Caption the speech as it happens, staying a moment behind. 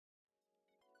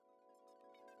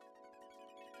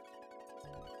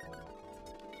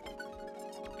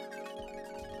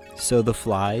So the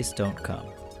Flies Don't Come.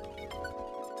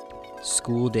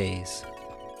 School Days.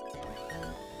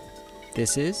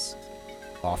 This is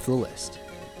Off the List.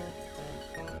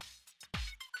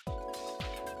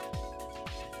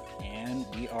 And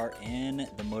we are in.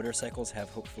 The motorcycles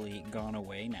have hopefully gone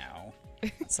away now.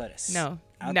 Outside of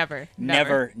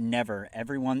Never.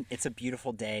 Everyone, it's a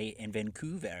beautiful day in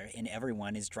Vancouver, and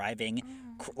everyone is driving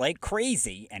like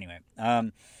crazy. Anyway,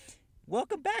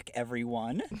 welcome back,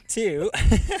 everyone, to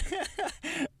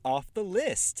Off the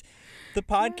List, the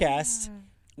podcast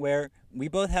where we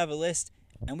both have a list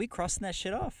and we crossing that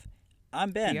shit off.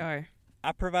 I'm Ben. We are.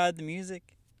 I provide the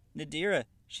music. Nadira,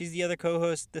 she's the other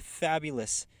co-host, the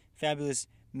fabulous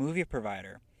movie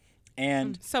provider.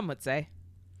 And some would say.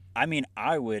 I mean,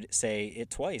 I would say it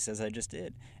twice, as I just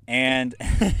did. And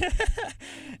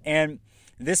and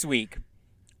this week,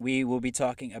 we will be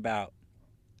talking about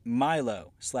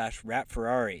Milo / Rap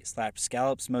Ferrari /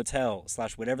 Scallops Motel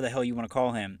 / whatever the hell you want to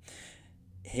call him.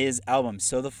 His album,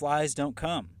 So the Flies Don't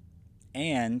Come.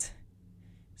 And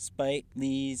Spike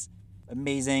Lee's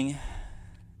amazing,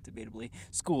 debatably,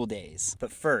 School Days.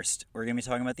 But first, we're going to be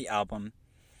talking about the album.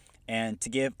 And to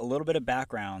give a little bit of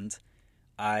background,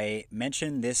 I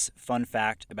mentioned this fun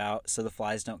fact about So the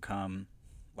Flies Don't Come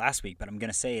last week, but I'm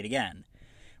going to say it again,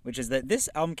 which is that this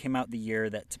album came out the year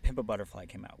that To Pimp a Butterfly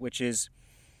came out, which is,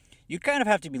 you kind of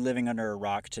have to be living under a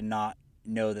rock to not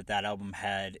know that that album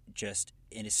had just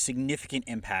a significant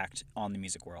impact on the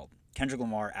music world. Kendrick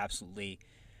Lamar absolutely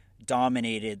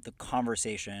dominated the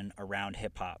conversation around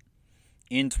hip-hop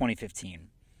in 2015.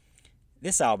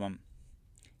 This album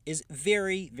is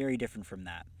very, very different from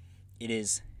that. It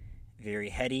is very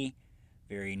heady,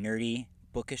 very nerdy,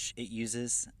 bookish, it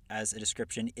uses as a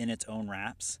description in its own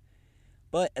raps.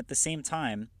 But at the same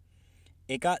time,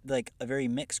 it got like a very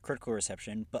mixed critical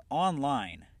reception, but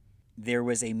online, there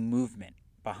was a movement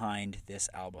behind this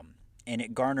album. And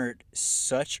it garnered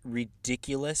such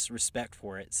ridiculous respect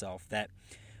for itself that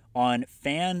on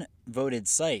fan-voted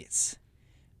sites,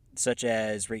 such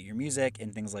as Rate Your Music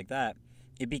and things like that,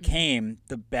 it became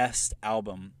the best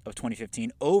album of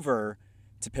 2015 over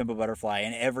To Pimp a Butterfly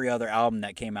and every other album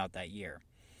that came out that year.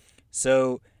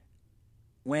 So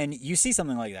when you see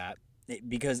something like that,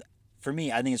 because for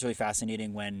me, I think it's really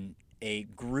fascinating when a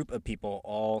group of people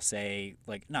all say,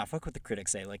 like, nah, fuck what the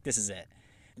critics say, like, this is it.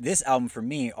 This album, for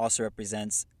me, also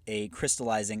represents a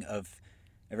crystallizing of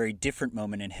a very different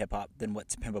moment in hip-hop than what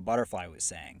To Pimp a Butterfly was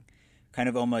saying. Kind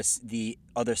of almost the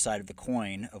other side of the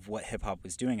coin of what hip-hop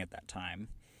was doing at that time.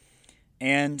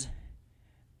 And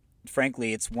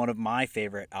frankly, it's one of my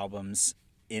favorite albums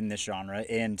in this genre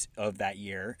and of that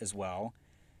year as well,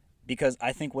 because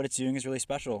I think what it's doing is really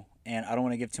special. And I don't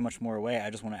want to give too much more away.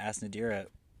 I just want to ask Nadira,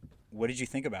 what did you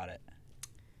think about it?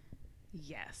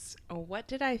 Yes. What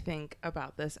did I think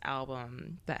about this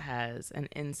album that has an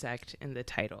insect in the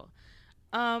title?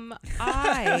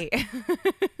 I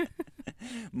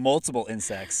multiple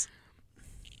insects.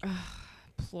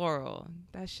 Plural.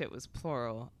 That shit was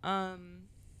plural. I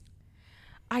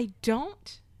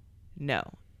don't know.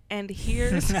 And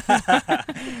here's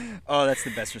oh, that's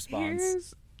the best response.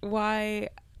 Here's why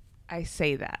I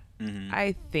say that. Mm-hmm.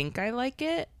 I think I like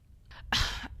it.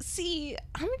 See,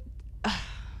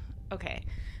 okay.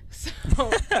 So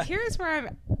here's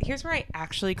where I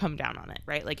actually come down on it,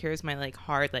 right? Like, here's my like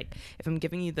hard, like, if I'm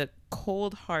giving you the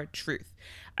cold hard truth.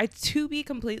 To be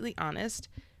completely honest,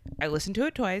 I listened to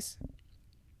it twice.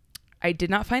 I did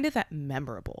not find it that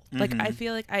memorable. Mm-hmm. Like, I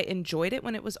feel like I enjoyed it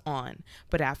when it was on,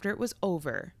 but after it was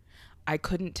over, I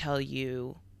couldn't tell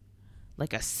you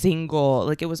like a single,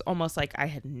 like, it was almost like I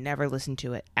had never listened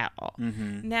to it at all.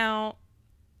 Mm-hmm. Now,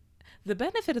 the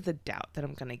benefit of the doubt that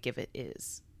I'm going to give it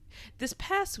is this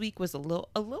past week was a little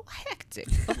hectic,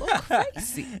 a little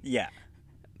crazy. Yeah.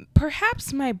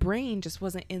 Perhaps my brain just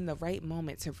wasn't in the right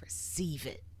moment to receive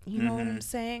it. You know what I'm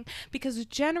saying? Because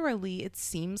generally it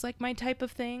seems like my type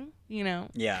of thing, you know?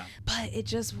 Yeah. But it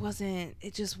just wasn't.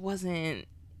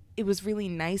 It was really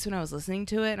nice when I was listening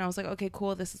to it. And I was like, okay,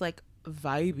 cool. This is like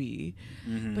vibey.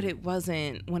 Mm-hmm. But it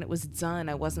wasn't, when it was done,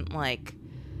 I wasn't like,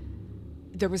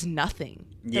 there was nothing.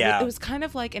 Yeah. It was kind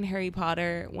of like in Harry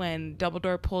Potter when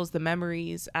Dumbledore pulls the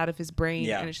memories out of his brain,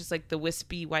 and it's just like the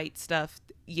wispy white stuff.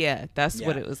 Yeah, that's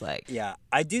what it was like. Yeah.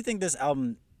 I do think this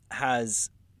album has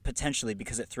potentially,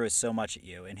 because it throws so much at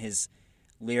you and his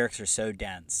lyrics are so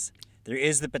dense, there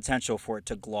is the potential for it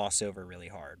to gloss over really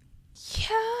hard. Yeah,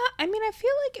 I mean, I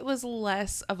feel like it was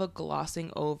less of a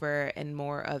glossing over and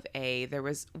more of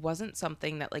wasn't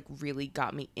something that like really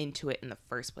got me into it in the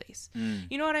first place.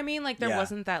 You know what I mean? Like, there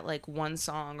wasn't that like one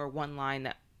song or one line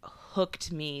that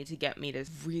hooked me to get me to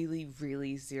really,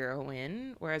 really zero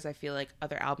in. Whereas I feel like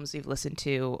other albums we've listened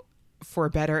to for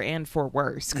better and for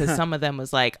worse, because some of them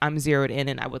was like, I'm zeroed in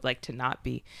and I would like to not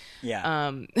be.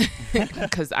 Yeah.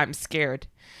 Because I'm scared.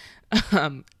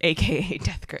 AKA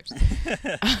death grips.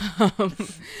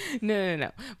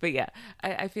 No. But yeah,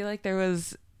 I feel like there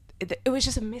was, it was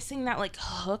just missing that like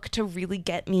hook to really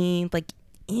get me like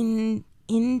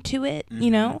into it,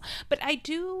 you know? But I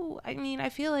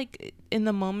feel like in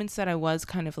the moments that I was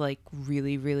kind of like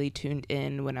really, really tuned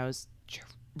in when I was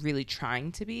really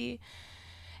trying to be,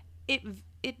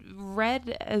 it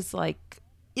read as like,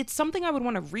 it's something I would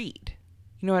want to read.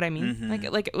 You know what I mean?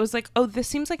 Like it was like, oh, this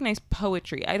seems like nice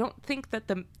poetry. I don't think that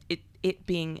it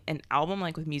being an album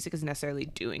like with music is necessarily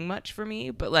doing much for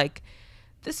me, but like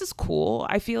this is cool.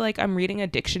 I feel like I'm reading a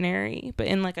dictionary, but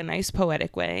in like a nice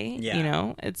poetic way. Yeah. You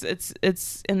know, it's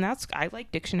and that's, I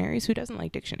like dictionaries. Who doesn't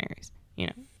like dictionaries? You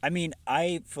know. I mean,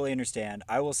 I fully understand.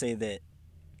 I will say that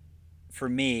for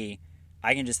me,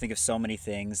 I can just think of so many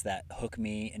things that hook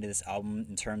me into this album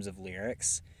in terms of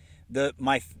lyrics.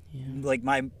 My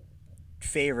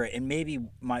favorite, and maybe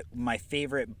my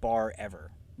favorite bar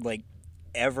ever, like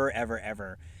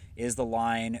ever, is the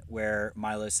line where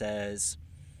Milo says,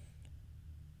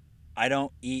 I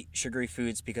don't eat sugary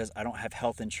foods because I don't have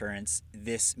health insurance.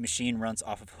 This machine runs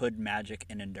off of hood magic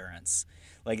and endurance.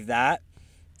 Like, that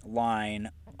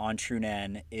line on True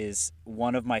Nen is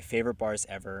one of my favorite bars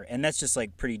ever. And that's just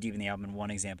like pretty deep in the album in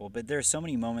one example. But there's so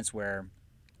many moments where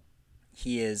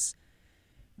he is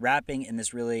rapping in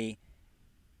this really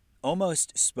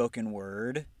almost spoken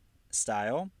word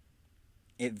style.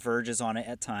 It verges on it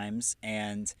at times,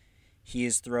 and he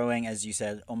is throwing, as you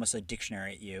said, almost a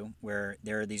dictionary at you, where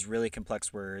there are these really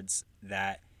complex words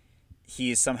that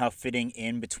he is somehow fitting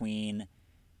in between.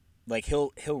 Like,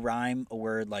 he'll rhyme a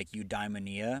word like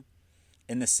eudaimonia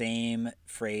in the same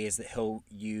phrase that he'll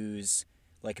use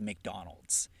like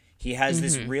McDonald's. He has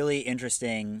this really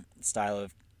interesting style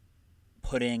of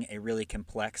putting a really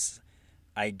complex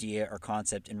idea or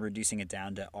concept and reducing it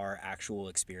down to our actual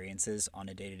experiences on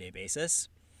a day-to-day basis.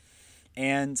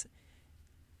 And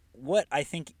what I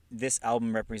think this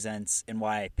album represents, and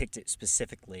why I picked it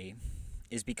specifically,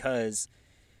 is because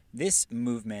this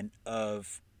movement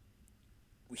of,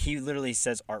 he literally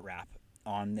says art rap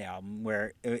on the album,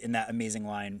 where in that amazing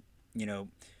line, you know,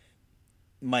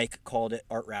 Mike called it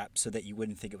art rap so that you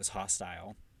wouldn't think it was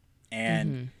hostile.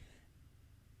 And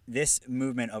this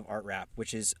movement of art rap,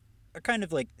 which is a kind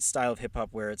of like style of hip hop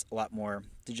where it's a lot more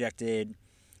dejected,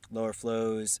 lower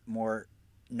flows, more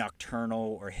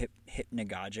nocturnal or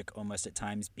hypnagogic almost at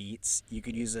times beats you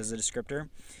could use as a descriptor.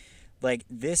 Like,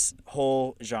 this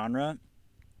whole genre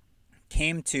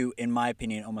came to, in my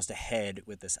opinion, almost a head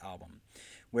with this album,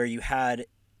 where you had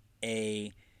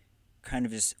a kind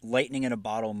of just lightning in a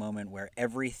bottle moment where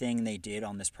everything they did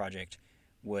on this project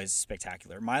was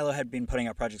spectacular. Milo had been putting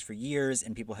out projects for years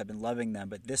and people had been loving them,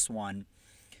 but this one,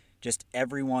 just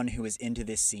everyone who was into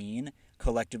this scene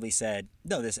collectively said,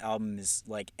 no, this album is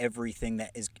like everything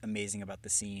that is amazing about the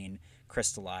scene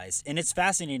crystallized. And it's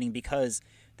fascinating because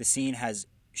the scene has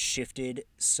shifted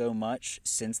so much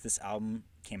since this album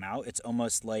came out. It's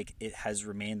almost like it has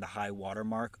remained the high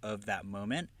watermark of that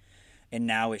moment, and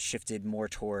now it's shifted more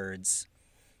towards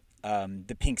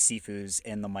the Pink Sifus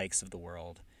and the Mikes of the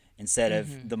world instead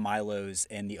of the Milos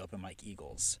and the Open Mike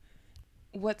Eagles.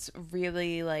 What's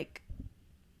really like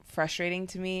frustrating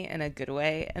to me in a good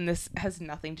way, and this has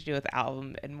nothing to do with the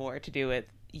album and more to do with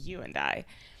you and I,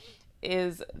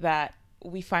 is that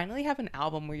we finally have an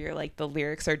album where you're like, the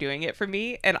lyrics are doing it for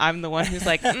me, and I'm the one who's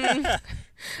like, I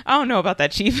don't know about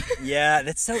that, Chief. Yeah,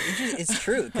 that's so interesting. It's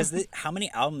true, because how many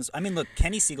albums, I mean, look,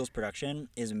 Kenny Siegel's production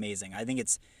is amazing. I think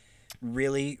it's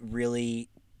really, really,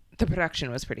 the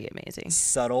production was pretty amazing,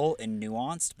 subtle and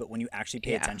nuanced, but when you actually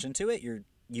pay attention to it,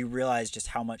 you realize just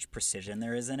how much precision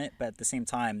there is in it. But at the same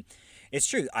time, it's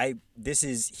true.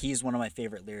 He's one of my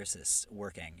favorite lyricists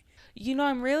working. You know,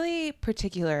 I'm really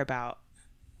particular about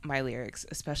my lyrics,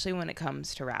 especially when it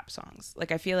comes to rap songs.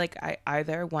 Like, I feel like I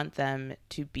either want them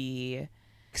to be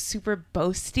super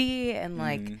boasty and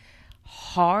like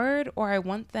hard, or I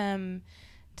want them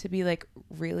to be like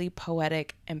really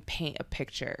poetic and paint a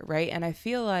picture, right? And I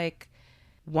feel like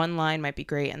one line might be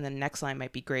great and the next line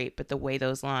might be great, but the way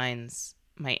those lines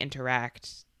might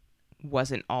interact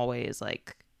wasn't always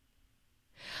like,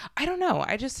 I don't know.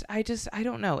 I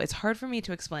don't know. It's hard for me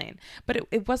to explain, but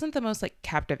it wasn't the most like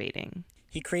captivating.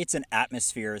 He creates an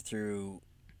atmosphere through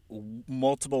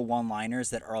multiple one-liners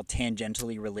that are all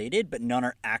tangentially related, but none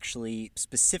are actually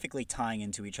specifically tying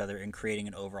into each other and creating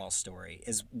an overall story.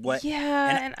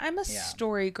 And I'm a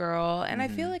story girl, and I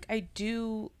feel like I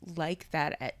do like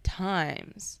that at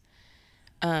times,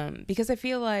 because I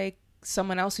feel like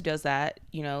someone else who does that,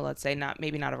 you know, let's say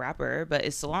maybe not a rapper, but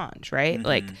is Solange, right? Mm-hmm.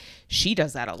 Like she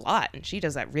does that a lot and she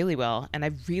does that really well. And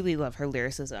I really love her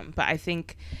lyricism, but I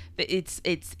think that it's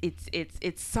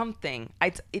something,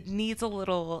 it needs a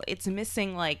little, it's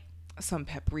missing like some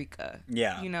paprika.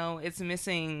 Yeah. You know, it's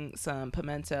missing some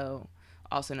pimento,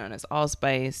 also known as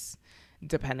allspice,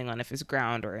 depending on if it's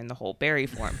ground or in the whole berry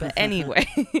form. But anyway,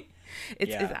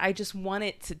 I just want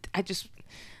it to,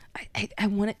 I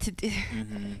want it to.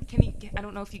 Mm-hmm. Can you? I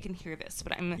don't know if you can hear this,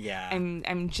 but Yeah.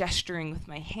 I'm gesturing with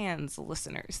my hands,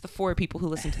 listeners, the 4 people who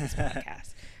listen to this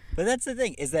podcast. But that's the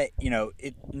thing, is that, you know,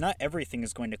 not everything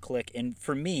is going to click. And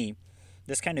for me,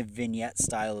 this kind of vignette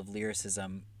style of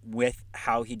lyricism, with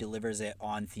how he delivers it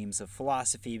on themes of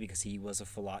philosophy, because he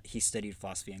studied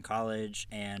philosophy in college,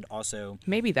 and also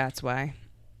Maybe that's why.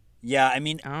 Yeah, I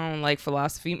mean, I don't like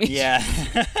philosophy majors. yeah.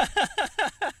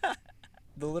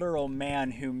 The literal man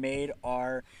who made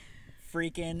our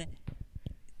freaking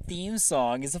theme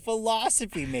song is a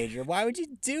philosophy major. Why would you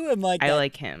do him like that? I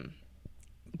like him,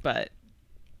 but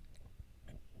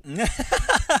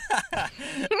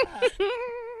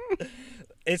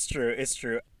It's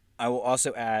true. I will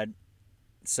also add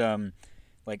some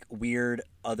like weird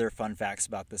other fun facts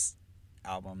about this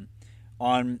album.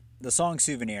 On the song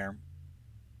Souvenir,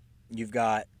 you've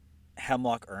got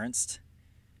Hemlock Ernst,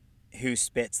 who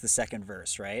spits the second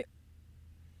verse, right?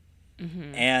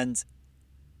 Mm-hmm. And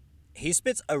he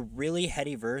spits a really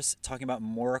heady verse talking about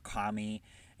Murakami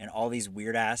and all these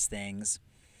weird ass things.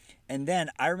 And then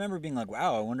I remember being like,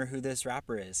 wow, I wonder who this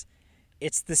rapper is.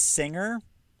 It's the singer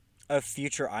of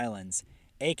Future Islands,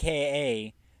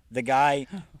 aka the guy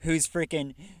who's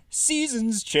freaking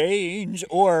Seasons Change,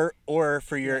 or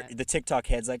for the TikTok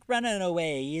heads, like running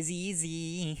away is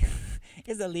easy.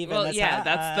 Is a leaving us hard.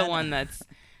 That's the one that's,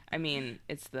 I mean,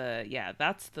 it's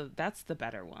that's the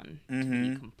better one, to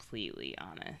be completely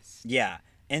honest. Yeah.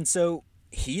 And so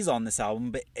he's on this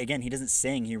album, but again, he doesn't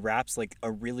sing. He raps like a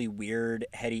really weird,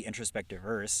 heady, introspective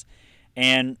verse.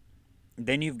 And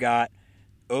then you've got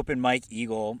Open Mike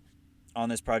Eagle on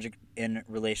this project in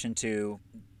relation to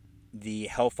the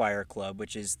Hellfire Club,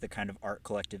 which is the kind of art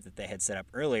collective that they had set up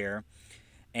earlier.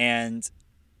 And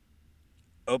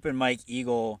Open Mike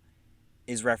Eagle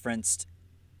is referenced,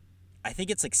 I think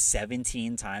it's like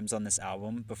 17 times on this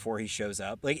album before he shows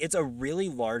up. Like, it's a really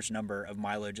large number of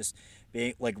Milo just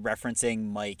being like referencing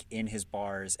Mike in his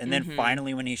bars. And then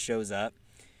finally when he shows up,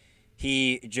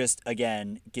 he just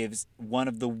again gives one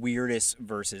of the weirdest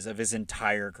verses of his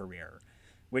entire career,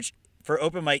 which for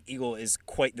Open Mike Eagle is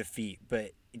quite the feat.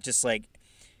 But just like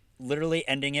literally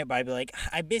ending it by being like,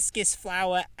 hibiscus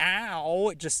flower,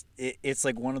 ow. Just it's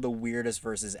like one of the weirdest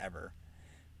verses ever.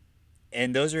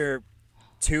 And those are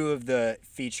two of the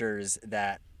features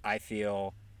that I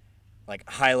feel like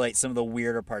highlight some of the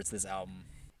weirder parts of this album.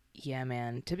 Yeah,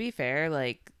 man. To be fair,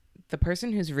 like the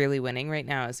person who's really winning right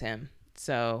now is him.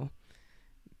 So,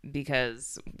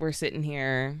 because we're sitting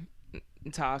here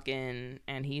talking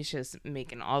and he's just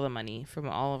making all the money from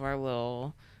all of our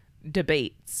little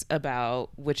debates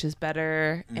about which is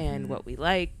better and what we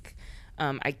like.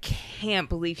 I can't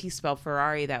believe he spelled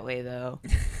Ferrari that way, though.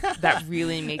 That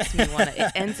really makes me want to.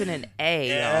 It ends in an A,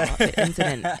 y'all. It ends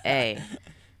in an A.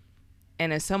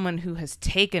 And as someone who has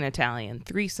taken Italian,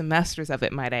 3 semesters of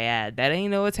it, might I add, that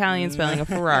ain't no Italian spelling of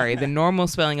Ferrari. The normal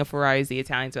spelling of Ferrari is the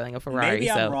Italian spelling of Ferrari.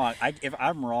 Maybe I'm wrong. If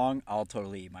I'm wrong, I'll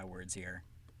totally eat my words here.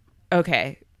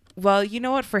 Okay. Well, you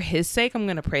know what? For his sake, I'm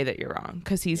going to pray that you're wrong,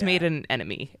 because he's made an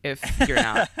enemy if you're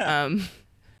not.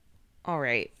 All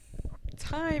right.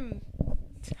 Time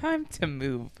to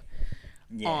move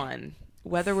on.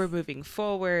 Whether we're moving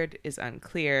forward is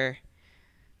unclear,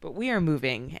 but we are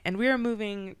moving, and we are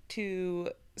moving to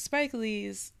Spike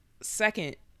Lee's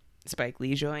second Spike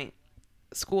Lee joint,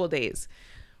 School Days,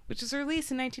 which was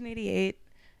released in 1988,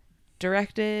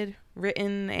 directed,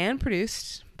 written, and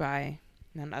produced by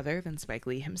none other than Spike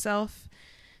Lee himself,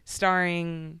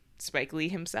 starring Spike Lee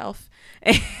himself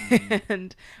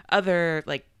and other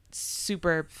like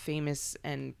super famous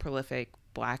and prolific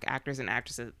Black actors and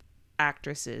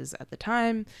actresses at the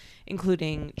time,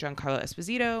 including Giancarlo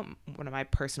Esposito, one of my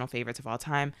personal favorites of all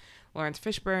time, Lawrence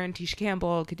Fishburne, Tisha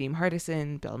Campbell, Kadeem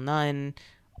Hardison, Bill Nunn,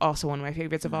 also one of my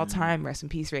favorites of all time, rest in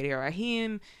peace, Radio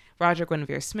Raheem, Roger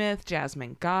Guinevere Smith,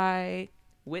 Jasmine Guy,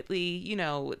 Whitley, you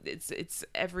know, it's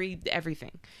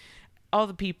everything. All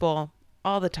the people,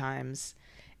 all the times.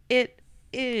 It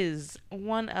is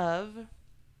one of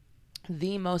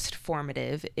the most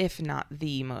formative, if not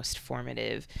the most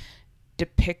formative,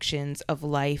 depictions of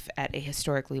life at a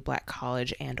historically Black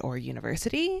college and or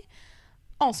university,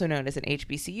 also known as an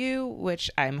HBCU, which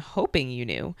I'm hoping you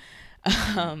knew.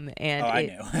 And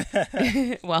I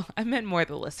knew. well, I meant more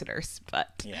the listeners,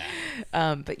 but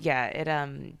Yeah.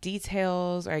 it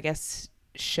details, or I guess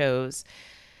shows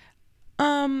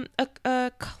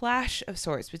a clash of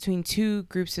sorts between two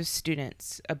groups of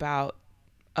students about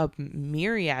a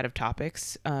myriad of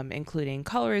topics, including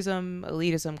colorism,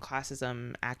 elitism,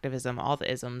 classism, activism, all the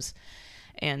isms,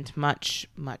 and much,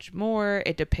 much more.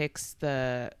 It depicts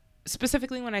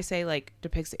specifically when I say like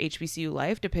depicts HBCU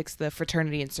life, depicts the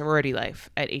fraternity and sorority life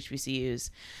at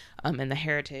HBCUs, and the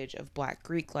heritage of Black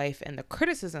Greek life and the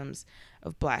criticisms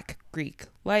of Black Greek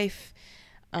life.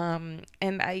 And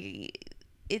I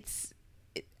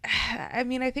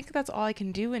mean, I think that's all I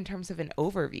can do in terms of an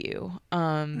overview.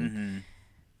 Mm-hmm.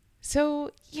 So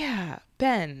yeah,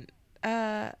 Ben,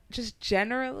 just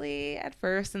generally at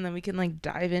first, and then we can like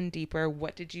dive in deeper.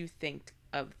 What did you think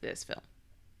of this film?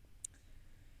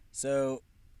 So,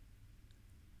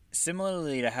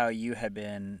 similarly to how you had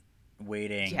been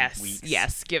waiting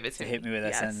Yes, give it to to hit me. me with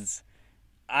that Yes. sentence,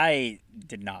 I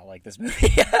did not like this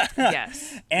movie.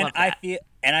 Yes, and love that.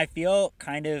 I feel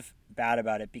kind of bad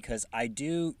about it because I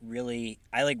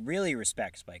like really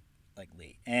respect Spike like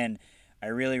Lee, and I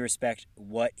really respect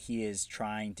what he is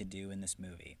trying to do in this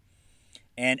movie.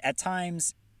 And at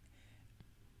times,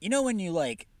 when you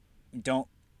like don't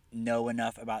know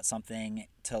enough about something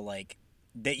to like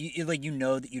that you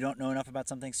know that you don't know enough about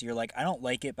something, so you're like, I don't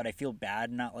like it, but I feel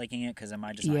bad not liking it because am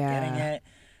I just not getting Yeah.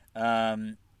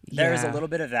 it? There's a Yeah. little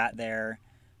bit of that there,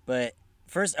 but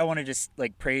first I want to just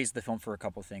like praise the film for a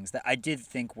couple things that I did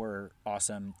think were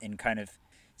awesome and kind of.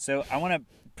 So I want to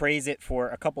praise it for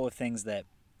a couple of things that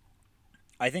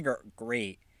I think are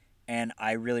great, and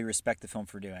I really respect the film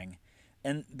for doing.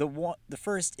 And the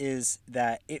first is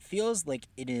that it feels like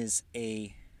it is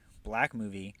a Black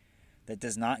movie that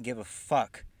does not give a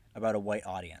fuck about a white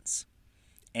audience.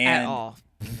 At And all.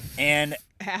 and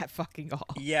At fucking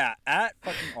all. yeah, at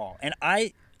fucking all. And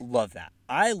I love that.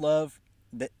 I love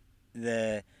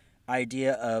the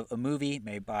idea of a movie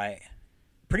made by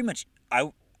pretty much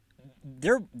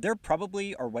there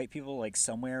probably are white people like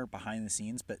somewhere behind the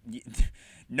scenes, but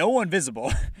no one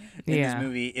visible in this Yeah.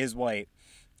 movie is white.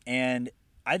 And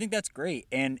I think that's great.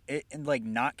 And like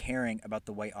not caring about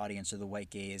the white audience or the white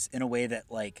gaze in a way that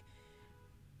like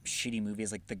shitty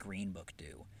movies like The Green Book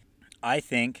do. I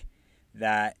think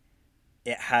that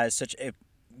it has such a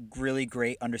really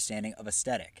great understanding of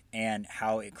aesthetic and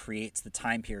how it creates the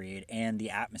time period and the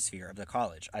atmosphere of the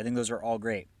college. I think those are all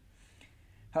great.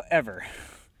 However,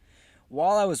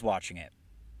 while I was watching it,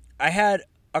 I had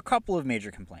a couple of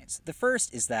major complaints. The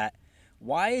first is that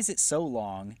why is it so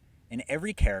long and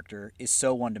every character is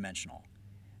so one-dimensional?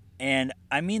 And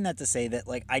I mean that to say that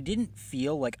like I didn't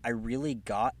feel like I really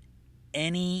got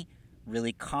any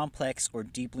really complex or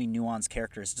deeply nuanced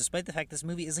characters, despite the fact this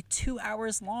movie is like 2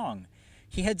 hours long.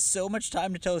 He had so much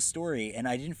time to tell a story, and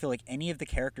I didn't feel like any of the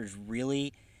characters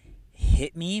really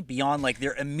hit me beyond like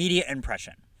their immediate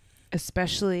impression.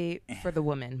 Especially for the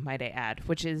woman, might I add,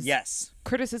 which is Yes.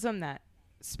 criticism that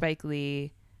Spike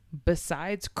Lee,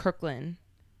 besides Crooklyn,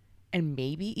 and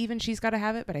maybe even She's Gotta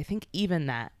Have It, but I think even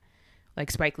that,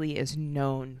 like Spike Lee is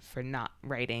known for not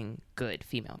writing good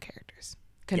female characters.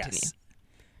 Continue. Yes.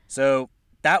 So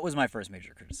that was my first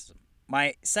major criticism.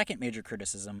 My second major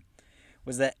criticism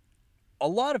was that a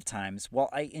lot of times, while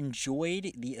I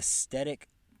enjoyed the aesthetic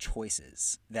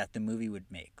choices that the movie would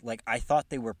make, like I thought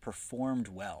they were performed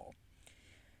well,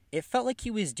 it felt like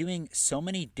he was doing so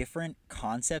many different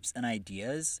concepts and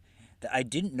ideas that I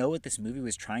didn't know what this movie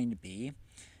was trying to be.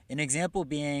 An example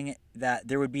being that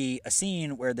there would be a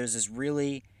scene where there's this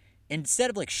really, instead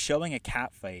of like showing a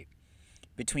cat fight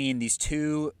between these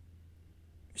two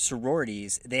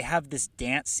sororities, they have this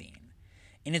dance scene.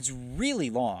 And it's really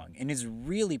long and it's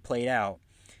really played out.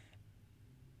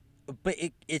 But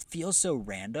it feels so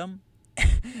random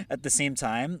at the same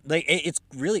time. Like it's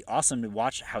really awesome to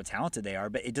watch how talented they are,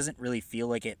 but it doesn't really feel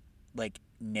like it like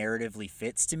narratively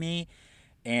fits to me.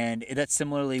 And that's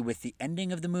similarly with the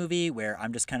ending of the movie where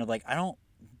I'm just kind of like I don't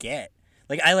get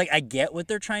I get what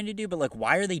they're trying to do, but like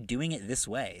why are they doing it this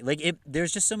way? Like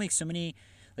there's just so many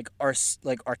like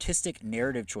artistic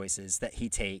narrative choices that he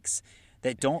takes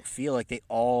that don't feel like they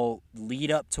all lead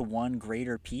up to one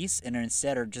greater piece and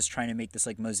instead are just trying to make this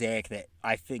like mosaic that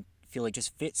I feel like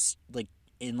just fits like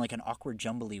in like an awkward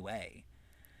jumbly way.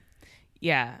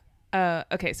 Yeah.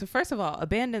 Okay, so first of all,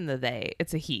 abandon the they.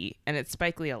 It's a he, and it's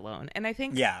Spike Lee alone. And I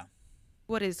think Yeah.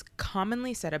 what is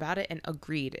commonly said about it and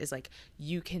agreed is like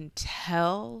you can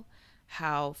tell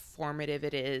how formative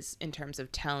it is in terms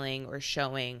of telling or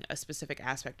showing a specific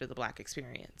aspect of the Black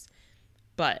experience.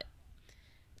 But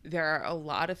there are a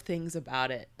lot of things about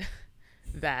it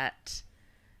that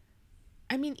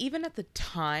I mean, even at the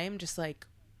time, just like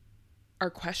are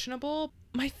questionable.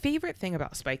 My favorite thing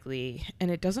about Spike Lee,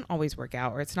 and it doesn't always work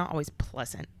out or it's not always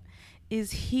pleasant,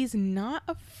 is he's not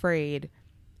afraid.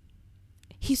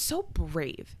 He's so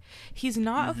brave. He's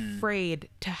not afraid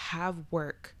to have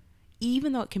work,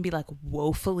 even though it can be like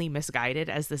woefully misguided,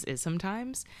 as this is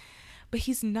sometimes. But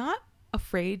he's not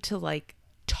afraid to like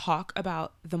talk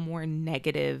about the more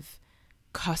negative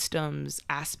customs,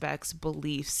 aspects,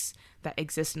 beliefs that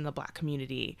exist in the Black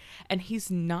community. And he's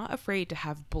not afraid to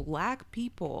have Black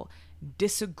people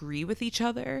disagree with each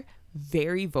other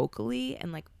very vocally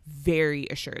and like very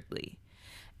assuredly.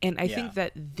 And I think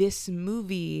that this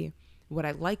movie, what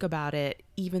I like about it,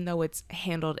 even though it's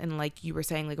handled in, like you were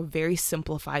saying, like a very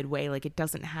simplified way, like it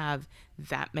doesn't have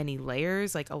that many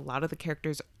layers, like a lot of the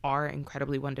characters are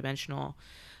incredibly one-dimensional,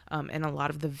 and a lot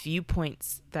of the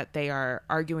viewpoints that they are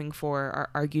arguing for are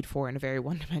argued for in a very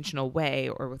one-dimensional way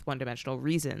or with one-dimensional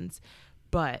reasons.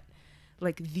 But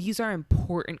like these are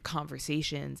important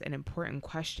conversations and important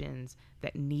questions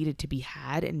that needed to be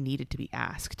had and needed to be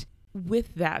asked.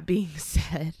 With that being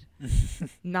said,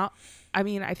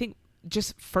 I think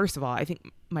just first of all, I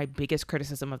think my biggest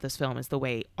criticism of this film is the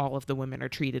way all of the women are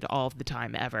treated all of the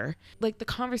time ever. Like the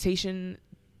conversation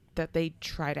that they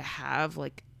try to have,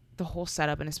 like the whole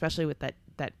setup, and especially with that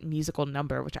musical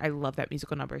number, which I love that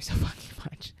musical number so fucking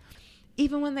much.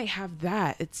 Even when they have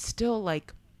that, it's still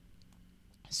like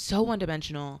so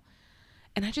one-dimensional.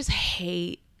 And I just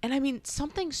hate, and I mean,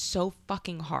 something so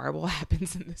fucking horrible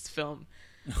happens in this film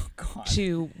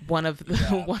to one of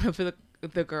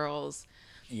the girls.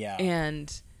 Yeah.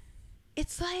 And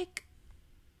it's like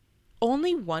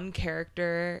only one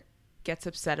character gets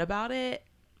upset about it,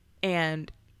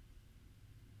 and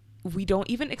we don't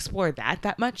even explore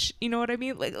that much. You know what I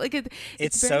mean? Like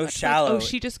it's so shallow. Like, oh,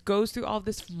 she just goes through all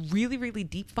this really, really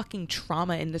deep fucking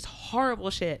trauma and this horrible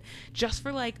shit just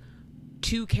for like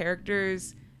two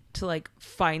characters to like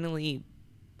finally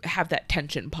have that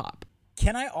tension pop.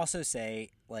 Can I also say,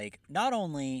 like, not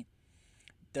only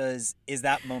is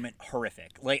that moment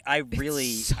horrific, like I really,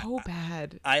 it's so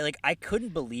bad. I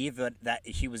couldn't believe that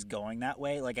he was going that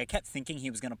way. Like I kept thinking he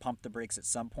was gonna pump the brakes at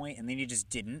some point, and then he just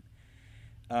didn't.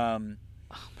 Oh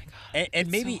my god! And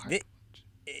maybe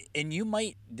and you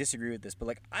might disagree with this, but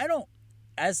like I don't,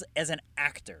 as an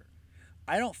actor,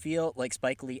 I don't feel like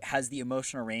Spike Lee has the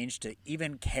emotional range to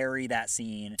even carry that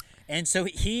scene. And so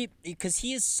because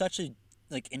he is such a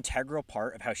like integral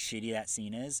part of how shitty that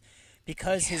scene is,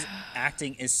 because his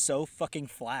acting is so fucking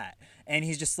flat, and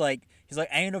he's like I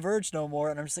ain't a virgin no more,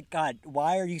 and I'm just like, God,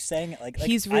 why are you saying it like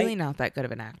he's really not that good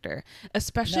of an actor,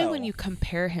 especially when you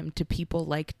compare him to people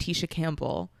like Tisha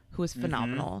Campbell, who is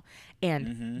phenomenal,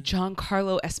 and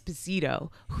Giancarlo Esposito,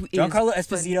 who is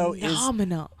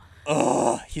phenomenal.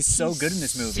 He's so good in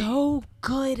this movie. So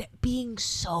good at being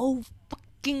so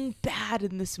fucking bad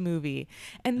in this movie,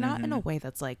 and not in a way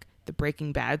that's like the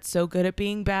Breaking Bad so good at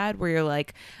being bad, where you're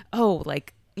like, oh,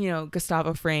 like, you know,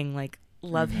 Gustavo Fring, like,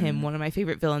 love him, one of my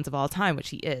favorite villains of all time, which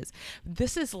he is.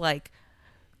 This is like,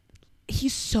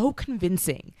 he's so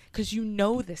convincing because you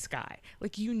know this guy,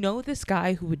 like, you know this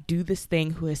guy who would do this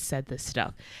thing, who has said this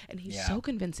stuff, and he's so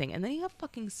convincing. And then you have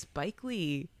fucking Spike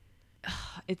Lee.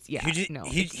 It's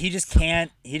he just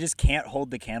can't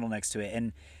hold the candle next to it.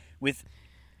 And with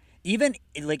even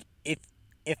like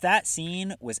if that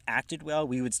scene was acted well,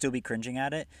 we would still be cringing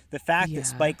at it. The fact that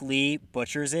Spike Lee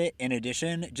butchers it in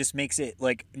addition just makes it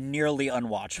like nearly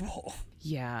unwatchable.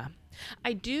 Yeah.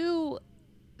 I do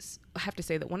have to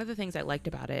say that one of the things I liked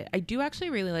about it, I do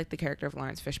actually really like the character of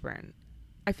Lawrence Fishburne.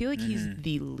 I feel like he's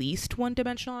the least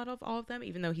one-dimensional out of all of them,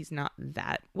 even though he's not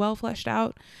that well fleshed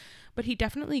out. But he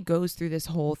definitely goes through this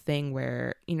whole thing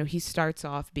where, you know, he starts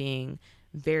off being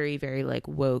very, very like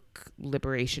woke,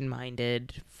 liberation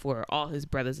minded for all his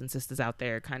brothers and sisters out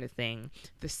there kind of thing.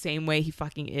 The same way he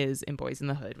fucking is in Boys in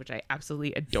the Hood, which I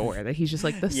absolutely adore. That he's just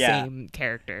like the same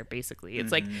character, basically.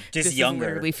 It's like just younger.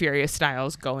 Literally Furious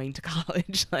Styles going to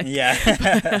college. Like,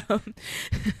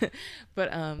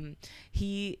 but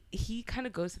he kind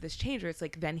of goes through this change where it's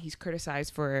like then he's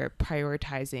criticized for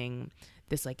prioritizing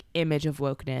this like image of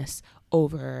wokeness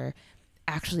over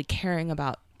actually caring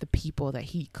about the people that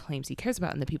he claims he cares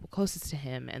about and the people closest to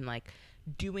him, and like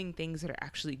doing things that are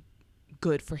actually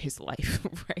good for his life,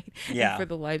 right? Yeah. And for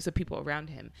the lives of people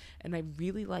around him. And I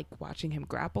really like watching him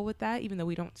grapple with that, even though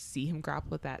we don't see him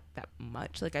grapple with that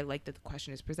much. Like, I like that the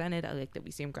question is presented. I like that we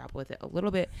see him grapple with it a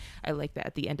little bit. I like that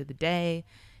at the end of the day,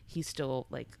 he's still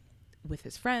like with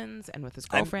his friends and with his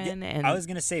girlfriend. And I was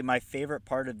gonna say my favorite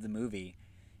part of the movie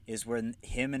is when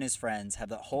him and his friends have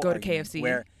that whole go to argument KFC.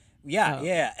 where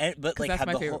but like that's have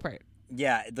my the favorite whole, part.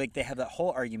 Yeah, like they have that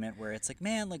whole argument where it's like,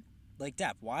 man, like like,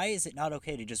 Dap, why is it not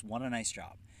okay to just want a nice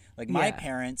job? Like, my Yeah.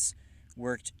 parents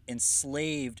worked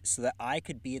enslaved so that I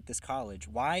could be at this college.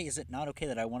 Why is it not okay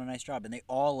that I want a nice job? And they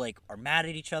all like are mad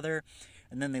at each other,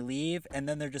 and then they leave, and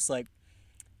then they're just like,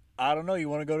 I don't know. You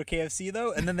want to go to KFC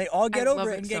though? And then they all I get over love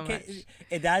it it and so get much.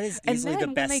 and that is And easily then the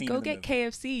when best they scene go in the get movie.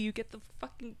 KFC, you get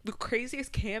the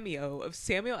craziest cameo of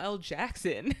Samuel L.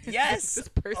 Jackson. Yes! This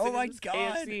person Oh my in this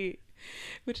God. KFC,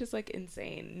 which is like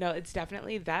insane. No, it's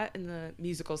definitely that and the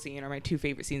musical scene are my two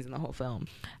favorite scenes in the whole film.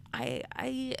 I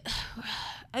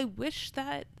I wish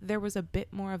that there was a bit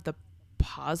more of the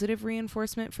positive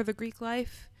reinforcement for the Greek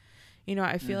life. You know,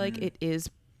 I feel like Mm-hmm. it is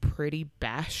pretty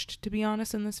bashed, to be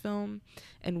honest, in this film.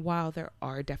 And while there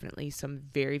are definitely some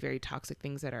very, very toxic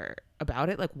things that are about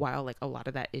it, like while like a lot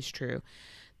of that is true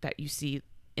that you see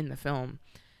in the film,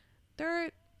 there are,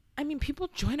 I mean, people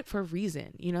join it for a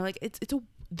reason. You know, like it's a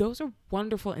those are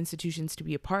wonderful institutions to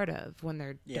be a part of when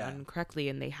they're Yeah. done correctly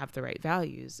and they have the right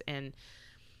values. And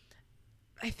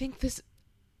I think this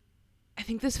I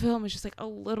think this film is just like a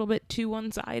little bit too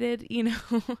one-sided, you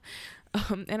know.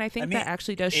 And I think mean, that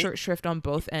actually does it- short shrift on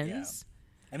both Yeah. ends.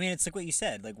 I mean, it's like what you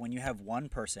said. Like when you have one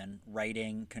person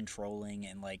writing, controlling,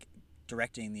 and like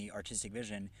directing the artistic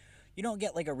vision, you don't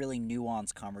get like a really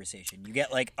nuanced conversation. You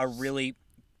get like a really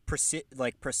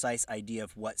precise idea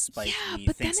of what Spike Yeah, Lee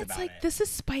but then thinks it's about like it. this is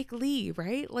Spike Lee,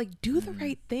 right? Like do the Mhm.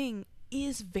 right thing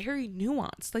is very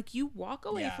nuanced. Like you walk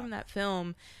away Yeah. from that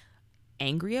film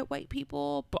angry at white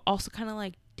people, but also kind of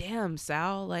like, damn,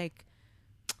 Sal, like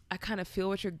I kind of feel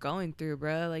what you're going through,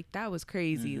 bro. Like that was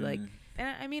crazy. Like, Mhm.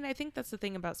 and I mean, I think that's the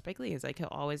thing about Spike Lee is like he'll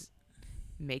always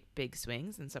make big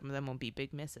swings, and some of them will be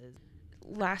big misses.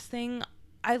 Last thing,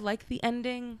 I like the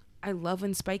ending. I love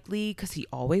when Spike Lee, because he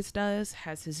always does,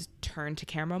 has his turn to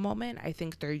camera moment. I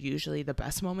think they're usually the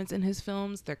best moments in his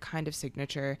films. They're kind of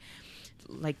signature.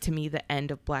 Like to me, the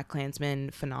end of Black Klansman,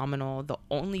 phenomenal. The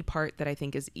only part that I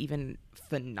think is even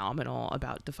phenomenal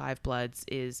about The Five Bloods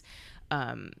is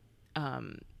um,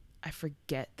 I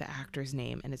forget the actor's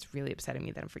name, and it's really upsetting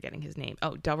me that I'm forgetting his name.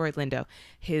 Oh, Delroy Lindo.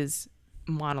 His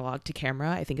monologue to camera,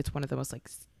 I think it's one of the most like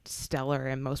stellar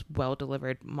and most well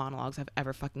delivered monologues I've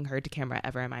ever fucking heard to camera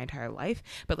ever in my entire life.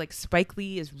 But like Spike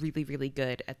Lee is really, really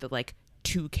good at the like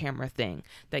to camera thing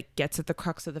that gets at the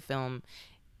crux of the film.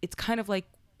 It's kind of like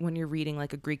when you're reading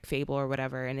like a Greek fable or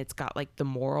whatever, and it's got like the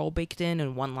moral baked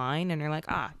in one line, and you're like,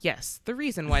 ah, yes, the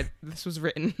reason why this was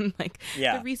written, like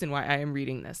Yeah. the reason why I am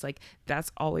reading this. Like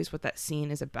that's always what that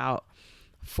scene is about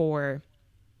for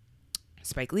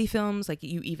Spike Lee films. Like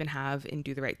you even have in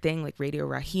Do the Right Thing, like Radio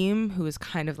Raheem, who is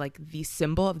kind of like the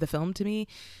symbol of the film to me,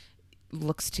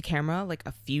 looks to camera like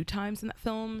a few times in that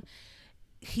film.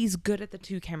 He's good at the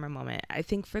two camera moment. I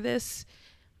think for this,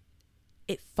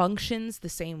 it functions the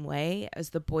same way as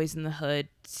the Boys in the Hood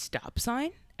stop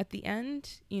sign at the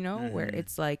end, you know, where Mhm.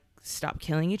 it's like, stop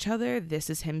killing each other. This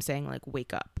is him saying like,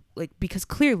 wake up. Like, because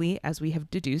clearly, as we have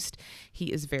deduced,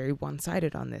 he is very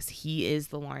one-sided on this. He is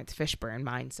the Lawrence Fishburne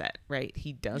mindset, right?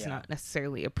 He does Yeah. not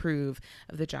necessarily approve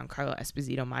of the Giancarlo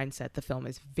Esposito mindset. The film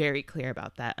is very clear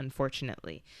about that,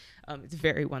 unfortunately. It's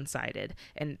very one-sided.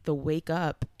 And the wake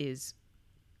up is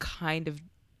kind of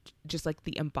just like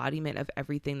the embodiment of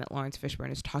everything that Lawrence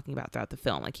Fishburne is talking about throughout the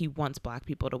film. Like he wants black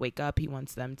people to wake up. He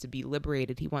wants them to be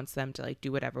liberated. He wants them to like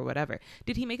do whatever.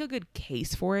 Did he make a good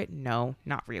case for it? No,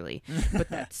 not really. But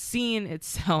that scene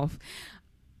itself,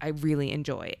 I really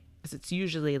enjoy because it's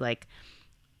usually like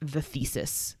the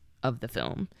thesis of the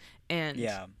film. And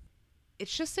Yeah.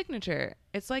 it's just signature.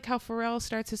 It's like how Pharrell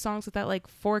starts his songs with that like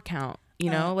 4 count, you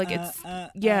know, like it's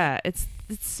it's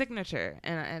signature.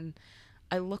 And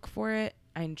I look for it.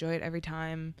 I enjoy it every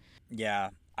time. Yeah,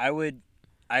 I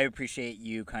appreciate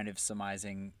you kind of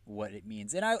surmising what it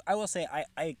means. And I will say,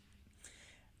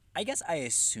 I guess I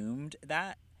assumed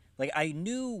that. Like, I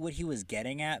knew what he was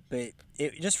getting at, but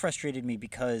it just frustrated me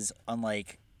because,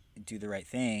 unlike Do the Right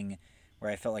Thing, where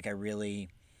I felt like I really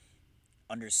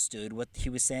understood what he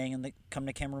was saying in the come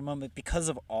to camera moment, because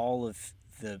of all of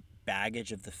the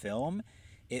baggage of the film,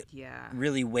 it Yeah.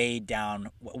 really weighed down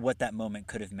what that moment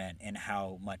could have meant and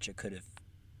how much it could have,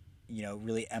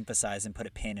 really emphasized and put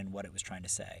a pin in what it was trying to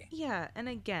say. Yeah, and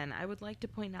again, I would like to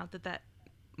point out that that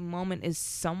moment is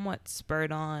somewhat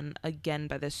spurred on again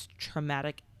by this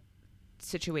traumatic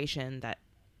situation that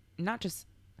not just,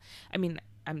 I mean,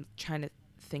 I'm trying to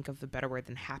think of the better word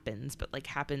than happens, but like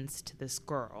happens to this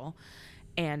girl.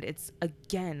 And it's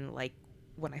again like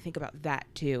when I think about that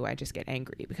too, I just get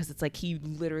angry because it's like he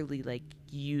literally like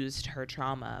used her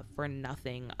trauma for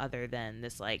nothing other than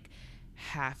this like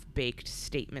half-baked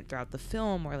statement throughout the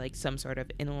film or like some sort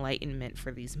of enlightenment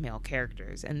for these male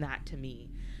characters. And that to me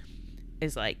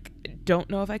is like, don't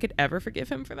know if I could ever forgive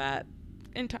him for that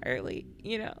entirely,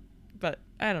 but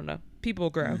I don't know. People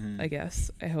grow, I guess.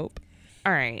 I hope.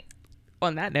 All right.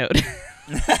 On that note,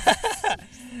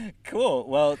 cool.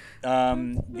 Well,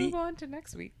 move on to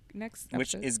next episode.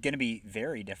 Which is going to be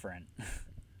very different.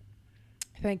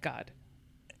 Thank God.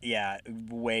 Yeah,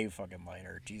 way fucking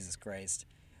lighter. Jesus Christ.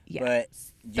 Yeah. But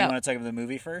do you want to talk about the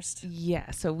movie first? Yeah.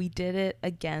 So we did it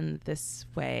again this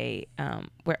way.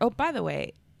 By the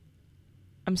way,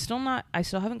 I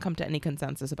still haven't come to any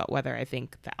consensus about whether I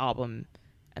think the album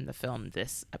and the film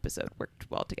this episode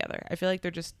worked well together. I feel like they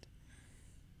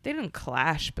didn't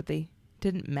clash, but they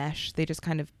didn't mesh. They just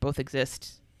kind of both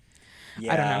exist.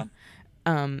 Yeah. I don't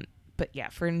know. But yeah,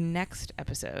 for next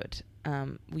episode,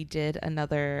 we did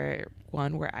another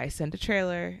one where I send a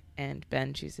trailer and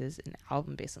Ben chooses an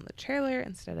album based on the trailer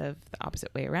instead of the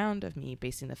opposite way around of me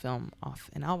basing the film off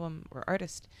an album or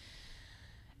artist.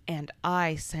 And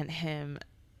I sent him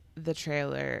the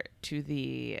trailer to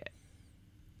the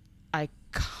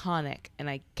iconic, and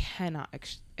I cannot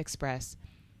express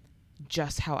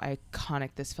just how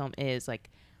iconic this film is. Like,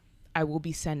 I will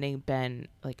be sending Ben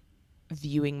like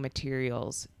viewing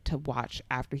materials to watch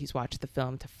after he's watched the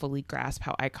film to fully grasp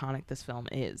how iconic this film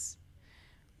is.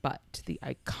 But the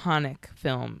iconic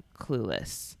film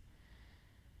Clueless,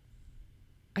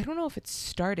 I don't know if it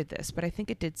started this, but I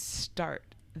think it did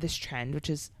start this trend, which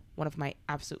is one of my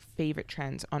absolute favorite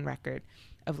trends on record,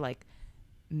 of like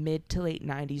mid to late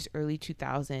 90s, early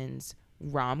 2000s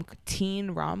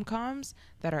teen rom-coms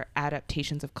that are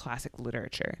adaptations of classic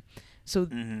literature. So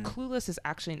Clueless is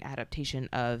actually an adaptation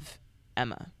of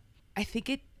Emma. I think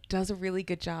it does a really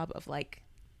good job of like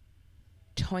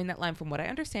towing that line, from what I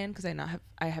understand, because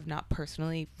I have not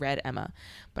personally read Emma,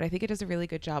 but I think it does a really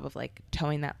good job of like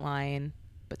towing that line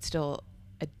but still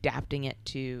adapting it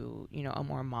to, a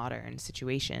more modern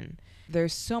situation.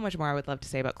 There's so much more I would love to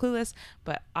say about Clueless,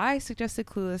 but I suggested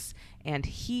Clueless and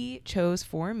he chose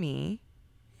for me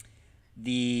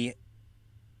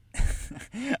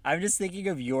I'm just thinking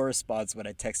of your response when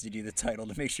I texted you the title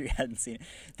to make sure you hadn't seen it.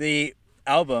 The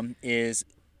album is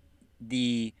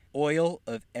The Oil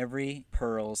of Every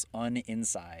Pearl's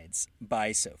Insides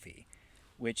by Sophie,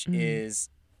 which is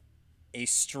a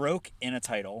stroke in a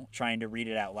title, trying to read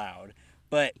it out loud,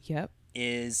 but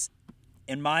is,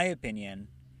 in my opinion,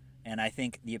 and I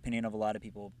think the opinion of a lot of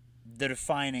people, the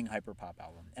defining hyperpop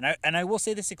album. And I will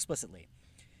say this explicitly.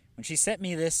 When she sent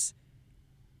me this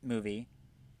movie,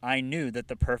 I knew that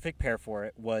the perfect pair for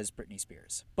it was Britney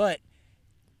Spears. But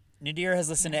Nadir has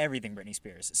listened to everything Britney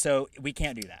Spears, so we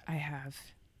can't do that. I have.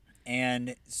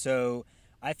 And so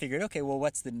I figured, okay, well,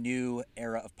 what's the new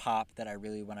era of pop that I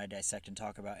really want to dissect and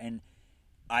talk about? And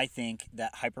I think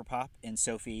that hyperpop in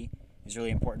Sophie is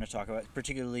really important to talk about,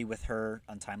 particularly with her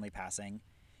untimely passing.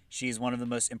 She's one of the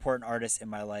most important artists in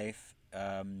my life.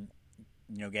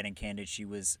 Getting candid, she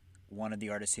was one of the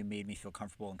artists who made me feel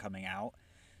comfortable in coming out.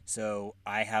 So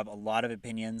I have a lot of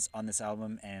opinions on this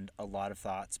album and a lot of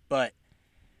thoughts, but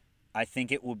I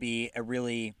think it will be a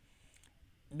really,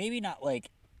 maybe not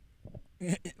like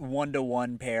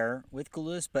one-to-one pair with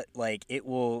Clueless, but like it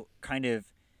will kind of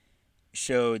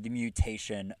show the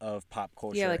mutation of pop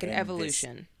culture. Yeah, like an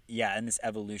evolution. And this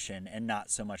evolution, and not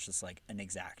so much just like an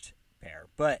exact pair.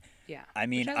 But yeah, I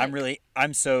mean,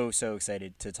 I'm so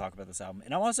excited to talk about this album,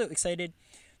 and I'm also excited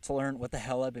to learn what the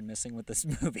hell I've been missing with this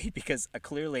movie, because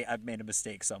clearly I've made a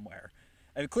mistake somewhere.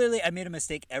 I made a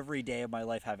mistake every day of my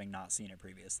life having not seen it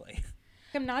previously.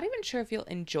 I'm not even sure if you'll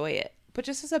enjoy it, but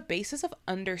just as a basis of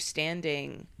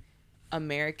understanding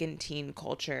American teen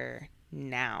culture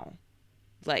now,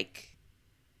 like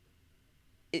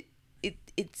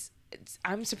it's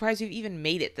I'm surprised you've even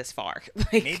made it this far.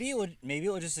 Like, maybe it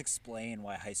will just explain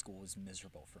why high school was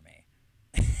miserable for me.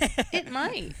 It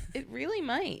might. It really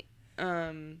might.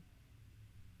 God,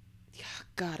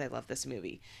 I love this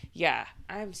movie. Yeah,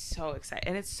 I'm so excited.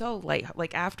 And it's so light.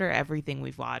 Like, after everything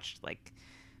we've watched, like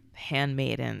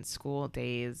Handmaiden, School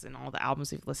Days, and all the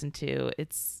albums we've listened to,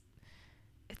 it's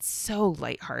so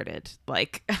lighthearted.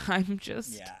 Like, I'm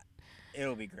just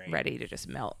it'll be great. Ready to just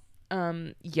melt.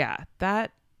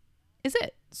 That is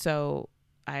it. So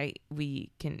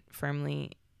we can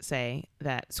firmly say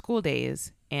that School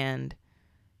Days and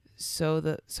so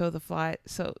the flies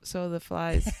don't so the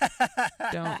flies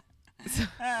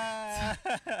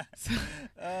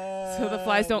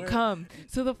don't come.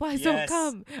 So the flies don't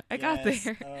come. I got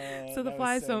there. So the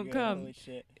flies don't good. come. Holy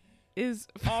shit. Is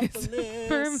off the list.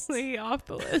 Firmly off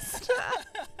the list.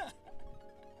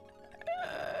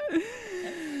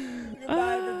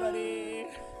 Goodbye, everybody.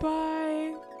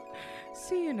 Bye.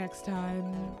 See you next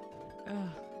time. Oh,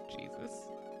 Jesus.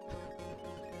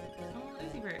 Oh,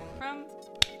 Lizzie. favorite from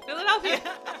Philadelphia.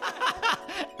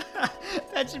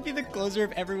 That should be the closer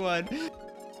of everyone.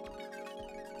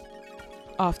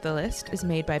 Off the List is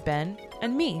made by Ben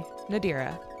and me,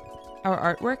 Nadira.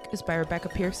 Our artwork is by Rebecca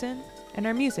Pearson, and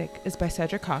our music is by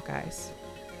Cedric Hawkeyes.